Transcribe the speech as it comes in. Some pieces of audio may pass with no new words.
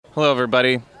Hello,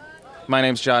 everybody. My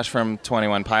name's Josh from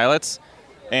 21 Pilots,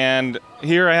 and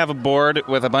here I have a board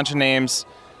with a bunch of names,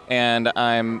 and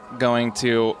I'm going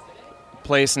to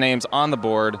place names on the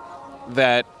board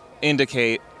that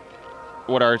indicate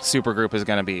what our supergroup is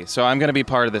going to be. So I'm going to be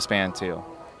part of this band, too.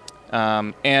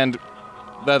 And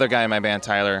the other guy in my band,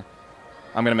 Tyler,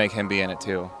 I'm going to make him be in it,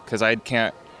 too, because I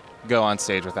can't go on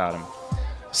stage without him.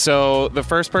 So the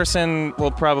first person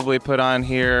we'll probably put on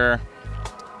here,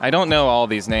 I don't know all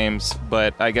these names,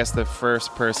 but I guess the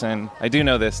first person, I do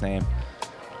know this name,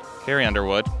 Carrie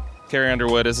Underwood. Carrie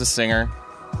Underwood is a singer.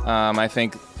 I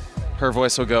think her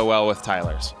voice will go well with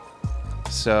Tyler's.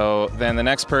 So then the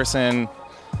next person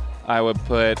I would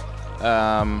put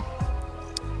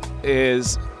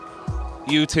is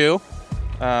U2.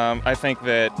 I think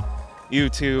that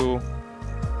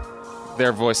U2,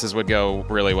 their voices would go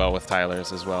really well with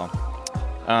Tyler's as well.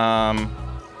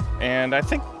 And I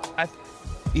think,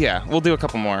 yeah, we'll do a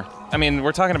couple more. I mean,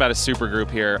 we're talking about a super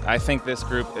group here. I think this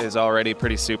group is already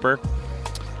pretty super,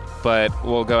 but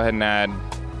we'll go ahead and add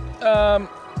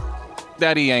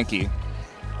Daddy Yankee.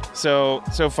 So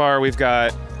far we've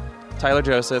got Tyler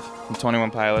Joseph from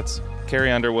 21 Pilots,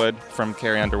 Carrie Underwood from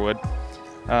Carrie Underwood,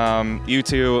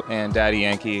 U2 and Daddy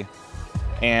Yankee,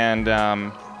 and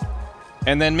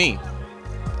then me.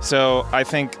 So I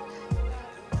think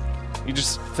you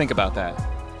just think about that.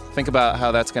 Think about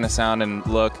how that's going to sound and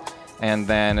look, and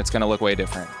then it's going to look way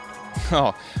different.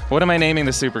 Oh, what am I naming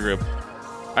the supergroup?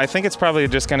 I think it's probably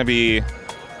just going to be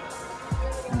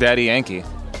Daddy Yankee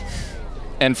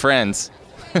and Friends.